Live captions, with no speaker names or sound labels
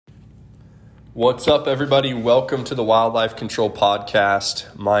What's up, everybody? Welcome to the Wildlife Control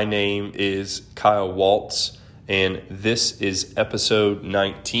Podcast. My name is Kyle Waltz, and this is episode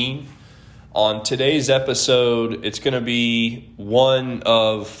 19. On today's episode, it's going to be one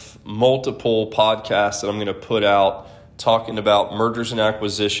of multiple podcasts that I'm going to put out talking about mergers and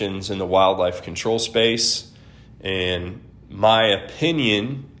acquisitions in the wildlife control space and my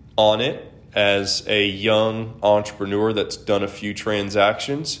opinion on it as a young entrepreneur that's done a few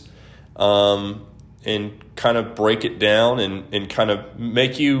transactions. And kind of break it down and kind of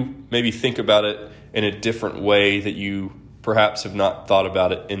make you maybe think about it in a different way that you perhaps have not thought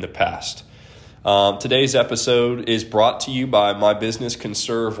about it in the past. Today's episode is brought to you by my business,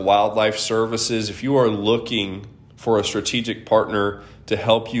 Conserve Wildlife Services. If you are looking for a strategic partner to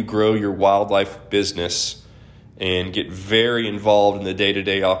help you grow your wildlife business and get very involved in the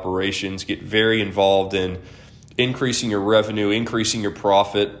day-to-day operations, get very involved in increasing your revenue, increasing your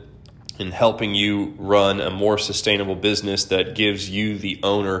profit, and helping you run a more sustainable business that gives you, the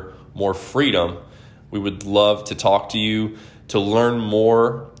owner, more freedom, we would love to talk to you. To learn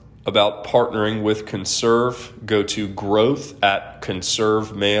more about partnering with Conserve, go to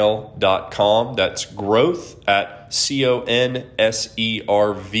growth@conservemail.com. That's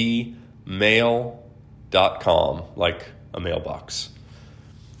growth@CONSERV mail.com, like a mailbox.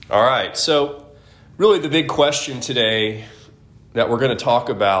 All right, so really the big question today that we're going to talk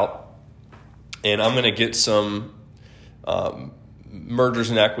about, and I'm going to get some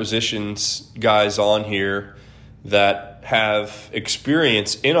mergers and acquisitions guys on here that have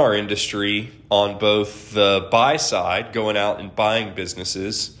experience in our industry on both the buy side, going out and buying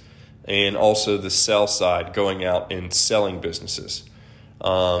businesses, and also the sell side, going out and selling businesses.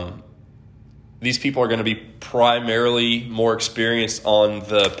 These people are going to be primarily more experienced on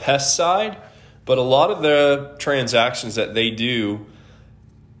the pest side, but a lot of the transactions that they do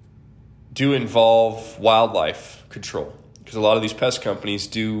involve wildlife control, because a lot of these pest companies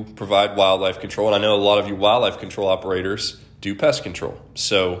do provide wildlife control. And I know a lot of you wildlife control operators do pest control.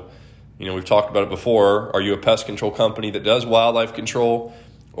 So, we've talked about it before. Are you a pest control company that does wildlife control,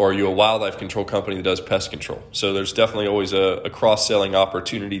 or are you a wildlife control company that does pest control? So there's definitely always a cross-selling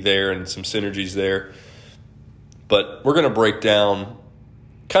opportunity there and some synergies there. But we're going to break down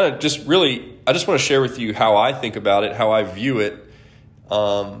kind of just really, I just want to share with you how I think about it, how I view it.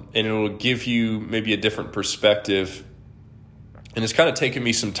 And it will give you maybe a different perspective. And it's kind of taken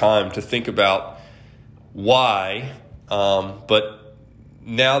me some time to think about why. But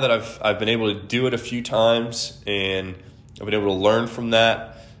now that I've been able to do it a few times, and I've been able to learn from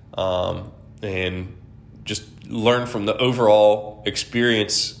that, and just learn from the overall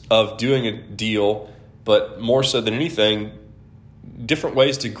experience of doing a deal, but more so than anything, different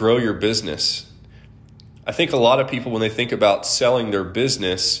ways to grow your business. I think a lot of people, when they think about selling their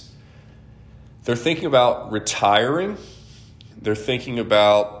business, they're thinking about retiring. They're thinking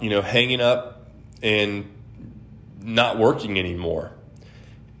about, hanging up and not working anymore.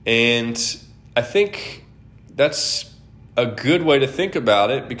 And I think that's a good way to think about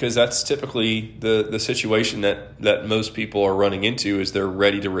it, because that's typically the situation that most people are running into, is they're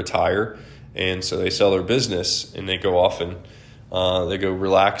ready to retire. And so they sell their business and they go off and they go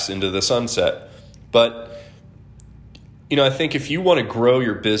relax into the sunset. But I think if you want to grow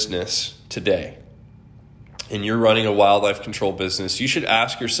your business today and you're running a wildlife control business, you should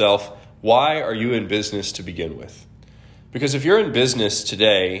ask yourself, why are you in business to begin with? Because if you're in business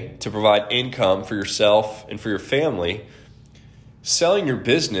today to provide income for yourself and for your family, selling your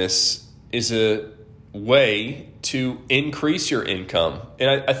business is a way to increase your income.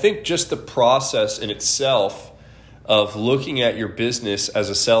 And I think just the process in itself of looking at your business as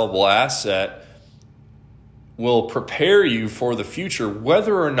a sellable asset will prepare you for the future.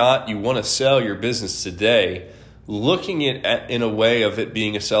 Whether or not you want to sell your business today, looking at in a way of it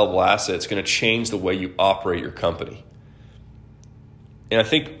being a sellable asset is going to change the way you operate your company. And I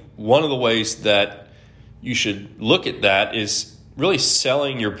think one of the ways that you should look at that is really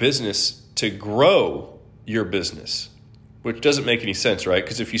selling your business to grow your business, which doesn't make any sense, right?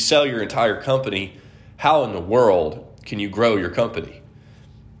 Because if you sell your entire company, how in the world can you grow your company?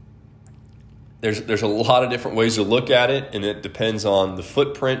 There's a lot of different ways to look at it, and it depends on the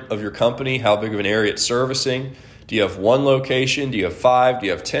footprint of your company, how big of an area it's servicing. Do you have one location? Do you have 5? Do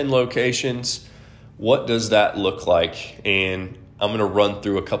you have 10 locations? What does that look like? And I'm going to run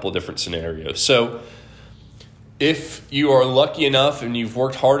through a couple different scenarios. So if you are lucky enough and you've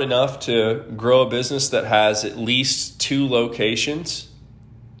worked hard enough to grow a business that has at least 2 locations,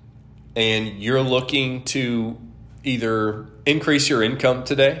 and you're looking to either increase your income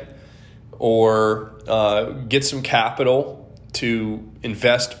today or get some capital to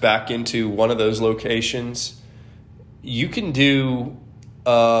invest back into one of those locations, you can do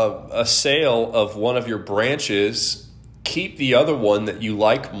a sale of one of your branches, keep the other one that you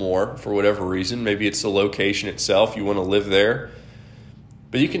like more for whatever reason. Maybe it's the location itself, you want to live there.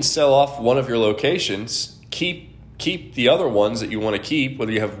 But you can sell off one of your locations, keep the other ones that you want to keep,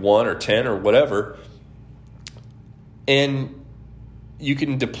 whether you have 1 or 10 or whatever, and you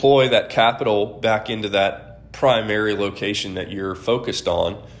can deploy that capital back into that primary location that you're focused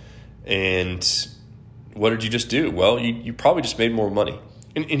on. And what did you just do? Well, you probably just made more money.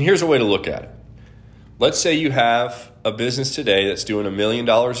 And here's a way to look at it. Let's say you have a business today that's doing $1 million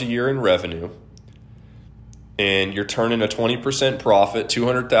a year in revenue, and you're turning a 20% profit,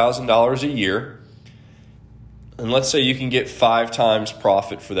 $200,000 a year. And let's say you can get 5 times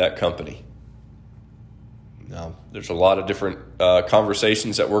profit for that company. Now, there's a lot of different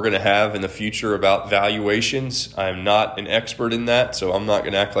conversations that we're going to have in the future about valuations. I'm not an expert in that, so I'm not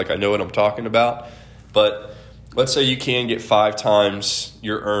going to act like I know what I'm talking about. But let's say you can get 5 times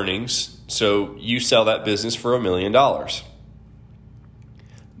your earnings, so you sell that business for $1 million.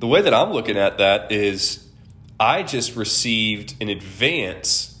 The way that I'm looking at that is I just received an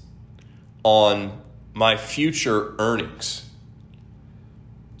advance on my future earnings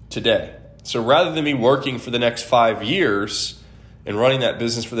today. So rather than me working for the next 5 years and running that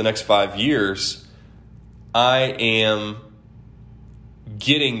business for the next 5 years, I am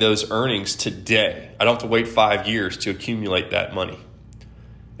getting those earnings today. I don't have to wait 5 years to accumulate that money.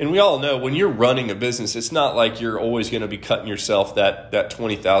 And we all know when you're running a business, it's not like you're always going to be cutting yourself that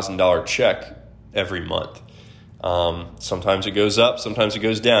 $20,000 check every month. Sometimes it goes up, sometimes it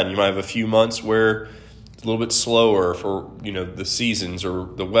goes down. You might have a few months where it's a little bit slower for the seasons or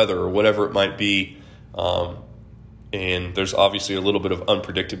the weather or whatever it might be. And there's obviously a little bit of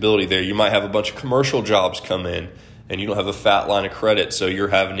unpredictability there. You might have a bunch of commercial jobs come in and you don't have a fat line of credit, so you're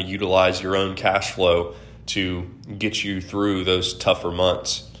having to utilize your own cash flow to get you through those tougher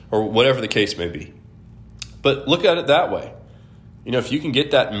months or whatever the case may be. But look at it that way. If you can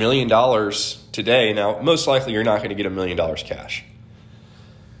get that $1 million today, now most likely you're not going to get $1 million cash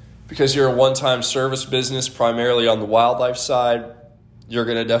because you're a one-time service business primarily on the wildlife side. You're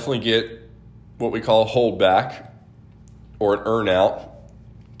going to definitely get what we call a holdback or an earnout.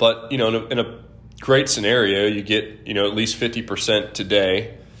 But, in a great scenario, you get, at least 50%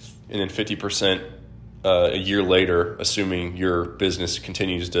 today and then 50% a year later, assuming your business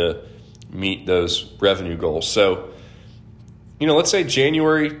continues to meet those revenue goals. So, let's say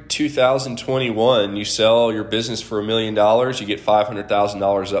January 2021, you sell your business for $1 million, you get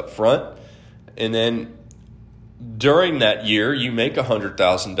 $500,000 up front, and then during that year, you make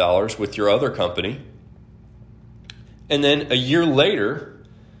 $100,000 with your other company. And then a year later,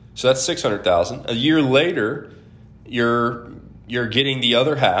 so that's $600,000. A year later, you're getting the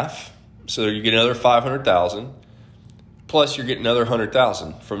other half, so you get another $500,000. Plus, you're getting another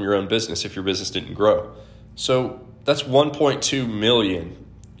 $100,000 from your own business if your business didn't grow. So that's $1.2 million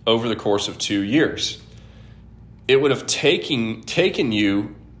over the course of 2 years. It would have taken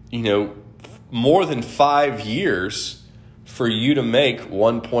you, more than 5 years for you to make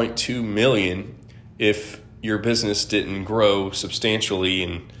 $1.2 million if your business didn't grow substantially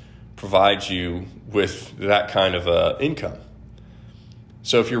and provide you with that kind of income.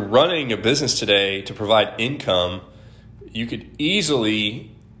 So if you're running a business today to provide income, you could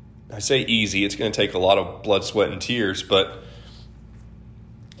easily, I say easy, it's going to take a lot of blood, sweat, and tears, but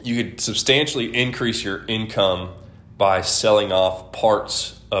you could substantially increase your income by selling off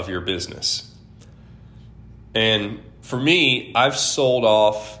parts of your business. And for me, I've sold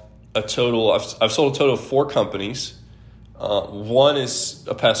a total of 4 companies. One is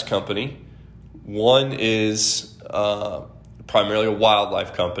a pest company. One is primarily a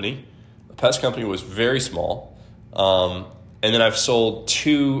wildlife company. The pest company was very small. And then I've sold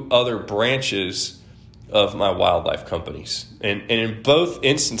 2 other branches of my wildlife companies. And in both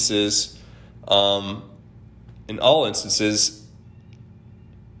instances, in all instances,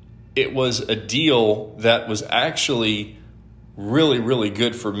 it was a deal that was actually really, really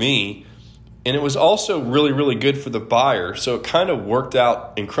good for me. And it was also really, really good for the buyer. So it kind of worked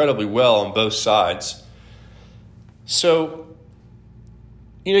out incredibly well on both sides. So,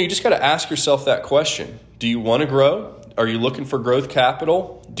 you just got to ask yourself that question. Do you want to grow? Are you looking for growth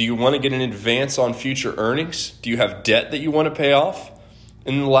capital? Do you want to get an advance on future earnings? Do you have debt that you want to pay off?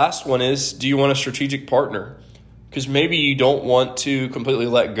 And the last one is, do you want a strategic partner? Because maybe you don't want to completely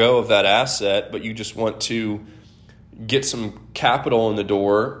let go of that asset, but you just want to get some capital in the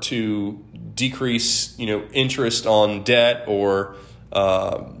door to decrease, interest on debt or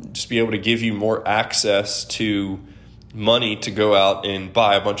just be able to give you more access to money to go out and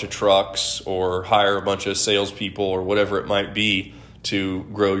buy a bunch of trucks or hire a bunch of salespeople or whatever it might be to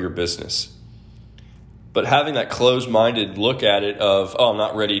grow your business. But having that closed-minded look at it of, I'm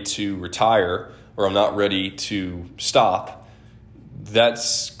not ready to retire or I'm not ready to stop,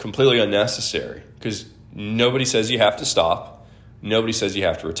 that's completely unnecessary because nobody says you have to stop. Nobody says you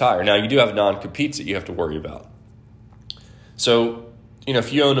have to retire. Now, you do have non-competes that you have to worry about. So,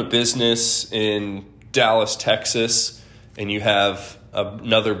 if you own a business in Dallas, Texas, and you have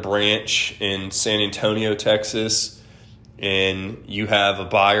another branch in San Antonio, Texas, and you have a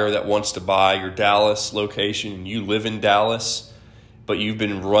buyer that wants to buy your Dallas location and you live in Dallas, but you've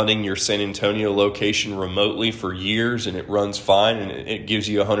been running your San Antonio location remotely for years and it runs fine and it gives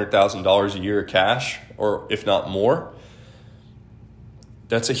you $100,000 a year of cash, or if not more,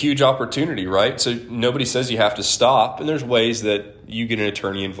 that's a huge opportunity, right? So nobody says you have to stop, and there's ways that you get an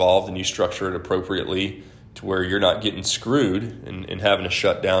attorney involved and you structure it appropriately to where you're not getting screwed and having to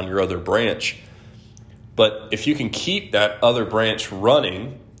shut down your other branch. But if you can keep that other branch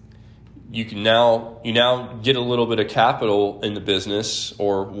running, you now get a little bit of capital in the business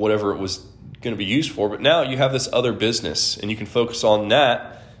or whatever it was going to be used for. But now you have this other business and you can focus on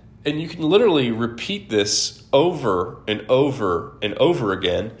that, and you can literally repeat this over and over and over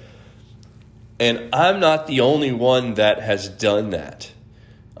again. And I'm not the only one that has done that.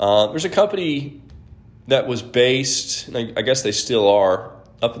 There's a company that was based, and I guess they still are,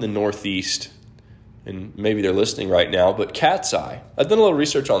 up in the Northeast, and maybe they're listening right now, but Cat's Eye. I've done a little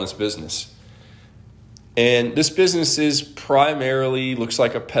research on this business. And this business is primarily, looks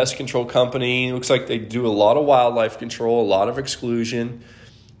like a pest control company. It looks like they do a lot of wildlife control, a lot of exclusion.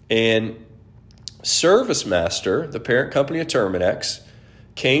 And ServiceMaster, the parent company of Terminix,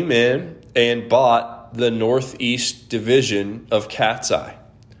 came in and bought the Northeast division of Cat's Eye.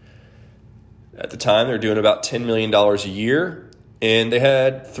 At the time, they were doing about $10 million a year. And they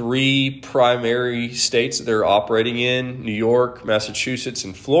had 3 primary states that they're operating in: New York, Massachusetts,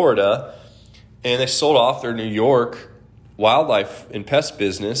 and Florida. And they sold off their New York wildlife and pest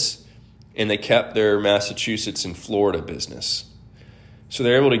business, and they kept their Massachusetts and Florida business. So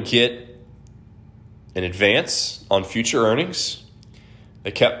they're able to get an advance on future earnings.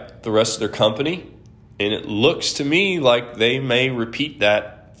 They kept the rest of their company, and it looks to me like they may repeat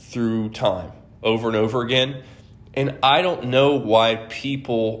that through time, over and over again. And I don't know why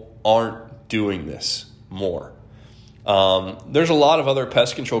people aren't doing this more. There's a lot of other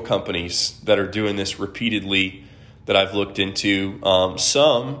pest control companies that are doing this repeatedly that I've looked into.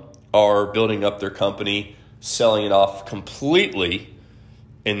 Some are building up their company, selling it off completely,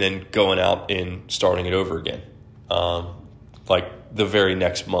 and then going out and starting it over again, like the very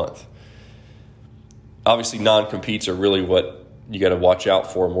next month. Obviously, non-competes are really what you got to watch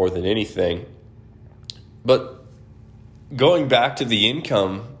out for more than anything. But going back to the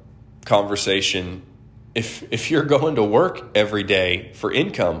income conversation, if you're going to work every day for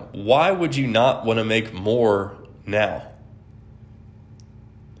income, why would you not want to make more now?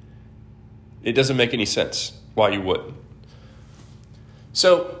 It doesn't make any sense why you wouldn't.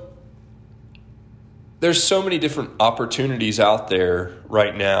 So there's so many different opportunities out there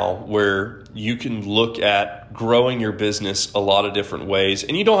right now where you can look at growing your business a lot of different ways.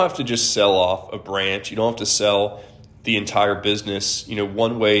 And you don't have to just sell off a branch. You don't have to sell the entire business.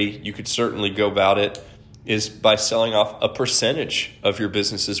 One way you could certainly go about it is by selling off a percentage of your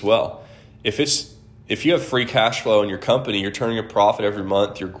business as well. If you have free cash flow in your company, you're turning a profit every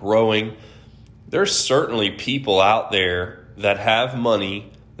month, you're growing, there's certainly people out there that have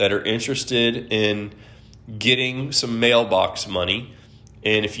money that are interested in getting some mailbox money.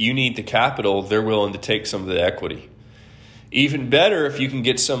 And if you need the capital, they're willing to take some of the equity. Even better if you can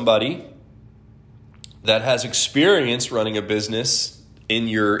get somebody that has experience running a business in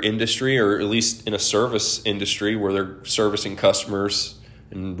your industry, or at least in a service industry where they're servicing customers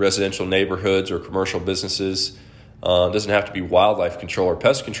in residential neighborhoods or commercial businesses. It doesn't have to be wildlife control or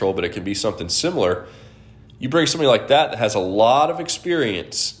pest control, but it can be something similar. You bring somebody like that has a lot of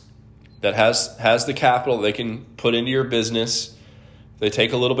experience, that has the capital they can put into your business. They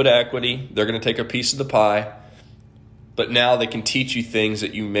take a little bit of equity. They're going to take a piece of the pie. But now they can teach you things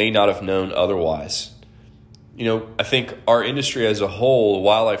that you may not have known otherwise. I think our industry as a whole, the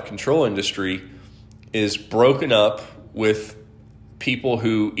wildlife control industry, is broken up with people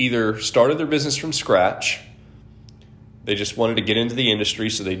who either started their business from scratch, they just wanted to get into the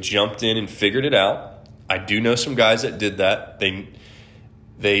industry, so they jumped in and figured it out. I do know some guys that did that. They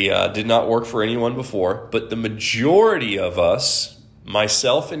did not work for anyone before, but the majority of us,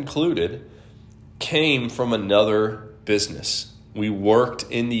 myself included, came from another business. We worked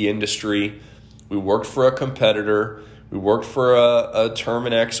in the industry. We worked for a competitor. We worked for a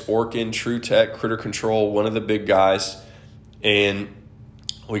Terminix, Orkin, TruTech, Critter Control, one of the big guys. And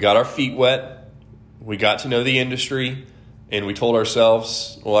we got our feet wet. We got to know the industry. And we told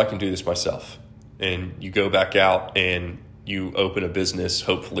ourselves, well, I can do this myself. And you go back out and you open a business,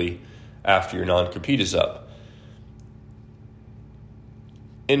 hopefully, after your non-compete is up.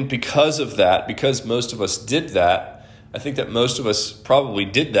 And because of that, because most of us did that, I think that most of us probably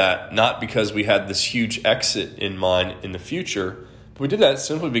did that not because we had this huge exit in mind in the future, but we did that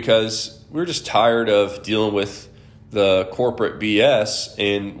simply because we were just tired of dealing with the corporate BS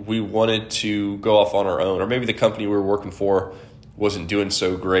and we wanted to go off on our own. Or maybe the company we were working for wasn't doing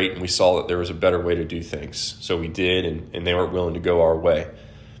so great and we saw that there was a better way to do things. So we did, and they weren't willing to go our way.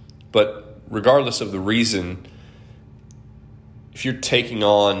 But regardless of the reason, if you're taking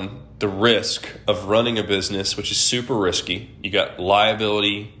on the risk of running a business, which is super risky, you got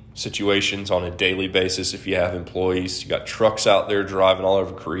liability situations on a daily basis if you have employees, you got trucks out there driving all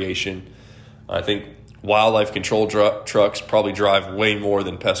over creation. I think wildlife control trucks probably drive way more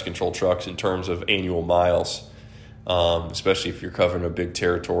than pest control trucks in terms of annual miles, especially if you're covering a big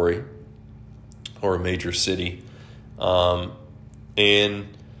territory or a major city. And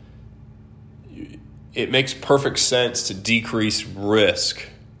it makes perfect sense to decrease risk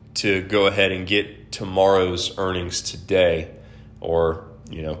to go ahead and get tomorrow's earnings today, or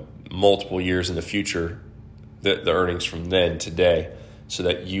multiple years in the future, the earnings from then today, so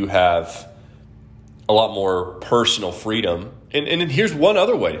that you have a lot more personal freedom. And here's one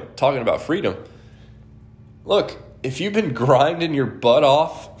other way, talking about freedom. Look, if you've been grinding your butt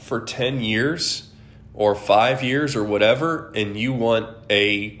off for 10 years or 5 years or whatever, and you want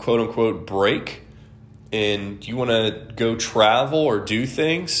a quote unquote break, and you want to go travel or do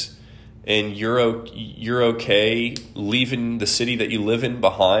things, and you're okay leaving the city that you live in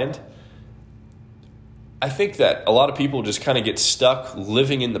behind, I think that a lot of people just kind of get stuck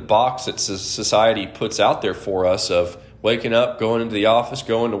living in the box that society puts out there for us of waking up, going into the office,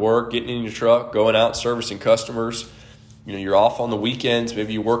 going to work, getting in your truck, going out, servicing customers. You're off on the weekends.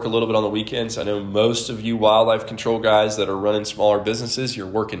 Maybe you work a little bit on the weekends. I know most of you wildlife control guys that are running smaller businesses, you're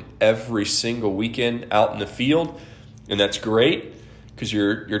working every single weekend out in the field, and that's great because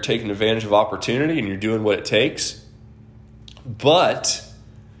you're taking advantage of opportunity and you're doing what it takes. But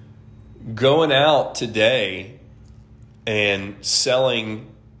going out today and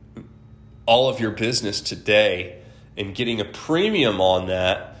selling all of your business today and getting a premium on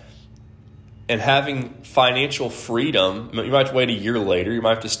that and having financial freedom, you might have to wait a year later, you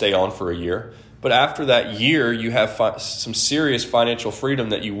might have to stay on for a year, but after that year, you have some serious financial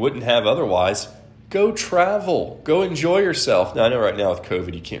freedom that you wouldn't have otherwise. Go travel, go enjoy yourself. Now, I know right now with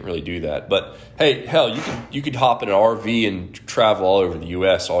COVID, you can't really do that, but hey, hell, you could hop in an RV and travel all over the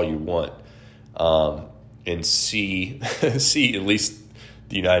U.S. all you want, and see at least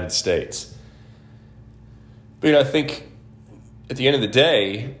the United States. But I think at the end of the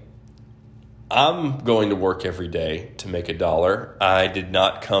day, I'm going to work every day to make $1. I did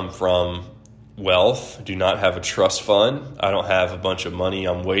not come from wealth, do not have a trust fund. I don't have a bunch of money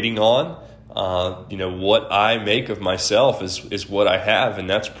I'm waiting on. What I make of myself is what I have, and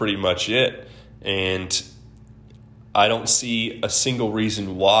that's pretty much it. And I don't see a single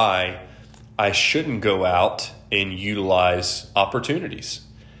reason why I shouldn't go out and utilize opportunities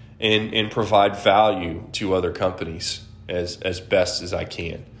and provide value to other companies as best as I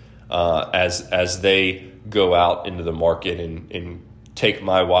can. As they go out into the market and take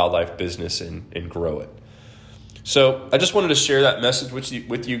my wildlife business and grow it. So I just wanted to share that message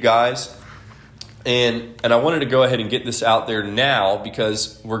with you guys. And I wanted to go ahead and get this out there now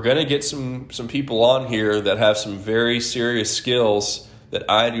because we're going to get some people on here that have some very serious skills that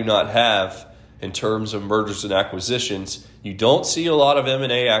I do not have in terms of mergers and acquisitions. You don't see a lot of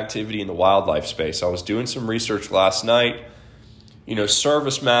M&A activity in the wildlife space. I was doing some research last night.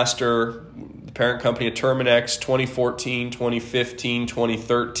 ServiceMaster, the parent company of Terminix, 2014, 2015,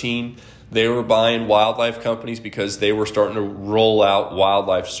 2013, they were buying wildlife companies because they were starting to roll out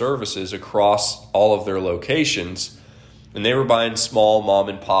wildlife services across all of their locations. And they were buying small mom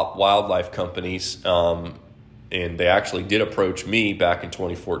and pop wildlife companies. And they actually did approach me back in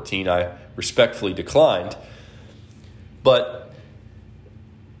 2014. I respectfully declined. But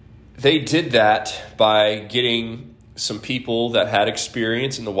they did that by getting some people that had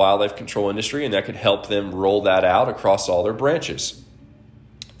experience in the wildlife control industry and that could help them roll that out across all their branches.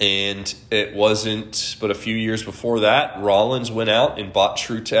 And it wasn't but a few years before that, Rollins went out and bought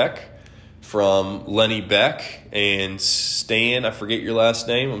TruTech from Lenny Beck and Stan, I forget your last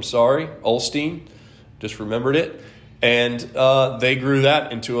name, I'm sorry, Olstein, just remembered it. And they grew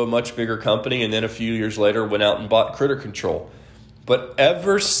that into a much bigger company, and then a few years later went out and bought Critter Control. But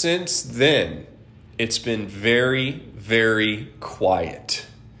ever since then, it's been very, very quiet.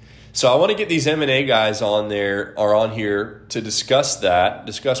 So I want to get these M&A guys on here to discuss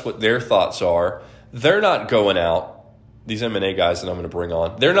what their thoughts are. They're not going out. These M&A guys that I'm going to bring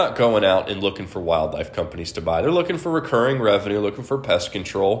on, they're not going out and looking for wildlife companies to buy. They're looking for recurring revenue, looking for pest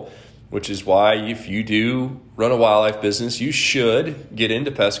control, which is why if you do run a wildlife business, you should get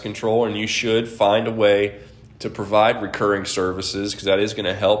into pest control and you should find a way to provide recurring services, because that is going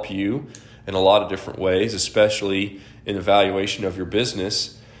to help you in a lot of different ways, especially in the valuation of your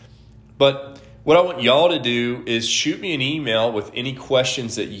business. But what I want y'all to do is shoot me an email with any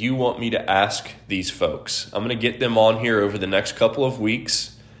questions that you want me to ask these folks. I'm going to get them on here over the next couple of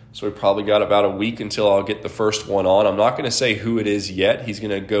weeks. So we probably got about a week until I'll get the first one on. I'm not going to say who it is yet. He's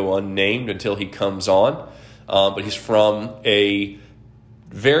going to go unnamed until he comes on. But he's from a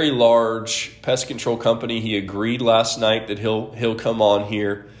very large pest control company. He agreed last night that he'll come on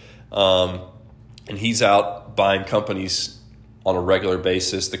here. And he's out buying companies on a regular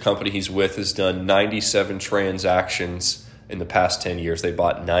basis. The company he's with has done 97 transactions in the past 10 years. They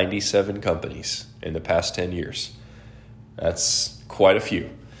bought 97 companies in the past 10 years. That's quite a few.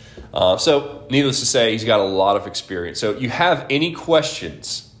 So needless to say, he's got a lot of experience. So if you have any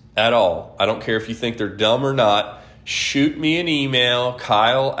questions at all, I don't care if you think they're dumb or not, shoot me an email,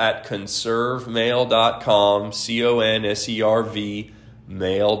 Kyle@conservemail.com, CONSERV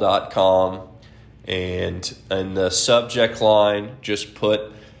mail.com. And in the subject line, just put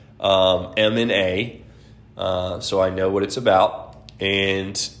M&A, so I know what it's about.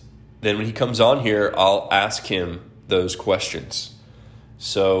 And then when he comes on here, I'll ask him those questions.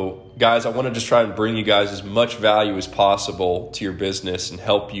 So, guys, I want to just try and bring you guys as much value as possible to your business and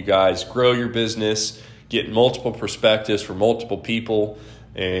help you guys grow your business, get multiple perspectives from multiple people.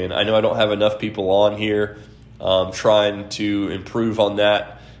 And I know I don't have enough people on here. Trying to improve on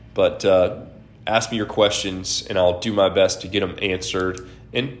that. But ask me your questions, and I'll do my best to get them answered.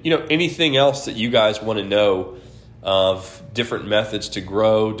 And, anything else that you guys want to know of different methods to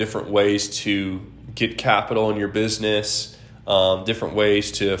grow, different ways to get capital in your business, different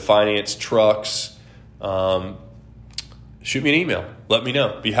ways to finance trucks, shoot me an email. Let me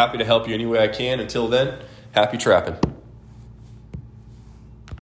know. Be happy to help you any way I can. Until then, happy trapping.